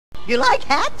You like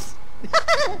hats?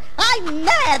 I'm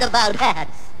mad about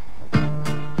hats.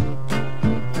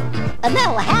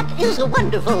 Now, a hat is a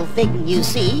wonderful thing, you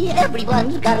see.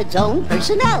 Everyone's got its own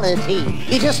personality.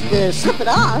 You just slip it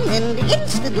on and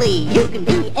instantly you can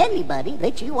be anybody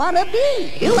that you want to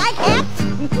be. You like hats?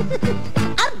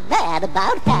 I'm mad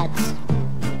about hats.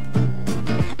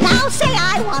 Now, say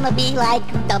I want to be like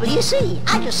WC.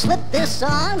 I just slip this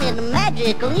on and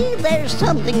magically there's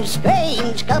something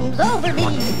strange comes over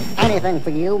me. Anything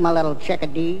for you, my little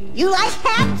chickadee. You like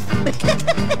hats?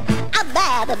 I'm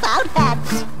mad about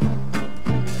hats.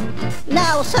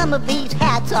 Now, some of these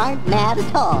hats aren't mad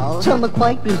at all. Some are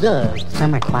quite reserved.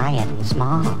 Some are quiet and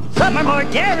small. Some are more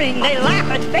daring. They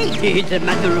laugh at fate. It's a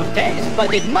matter of taste,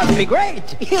 but it must be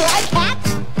great. You like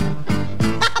hats?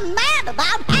 I'm mad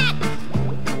about hats.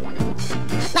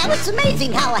 Now, it's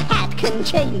amazing how a hat can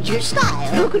change your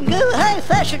style. You can go high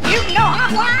fashion. You know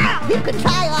I'm wild. You can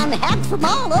try on hats from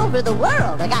all over the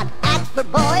world. I got hats for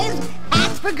boys,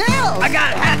 hats for girls. I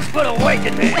got hats for the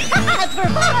wickedness. Hats for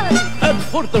fun. Hats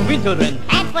for the winterland.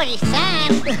 Hats for the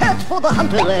sun. Hats for the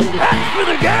hunterland. Hats for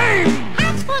the game.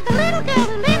 Hats for the little girl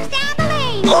who lives down the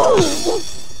lane. Ooh.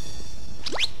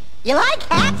 You like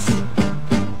hats?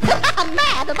 I'm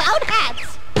mad about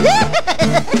hats.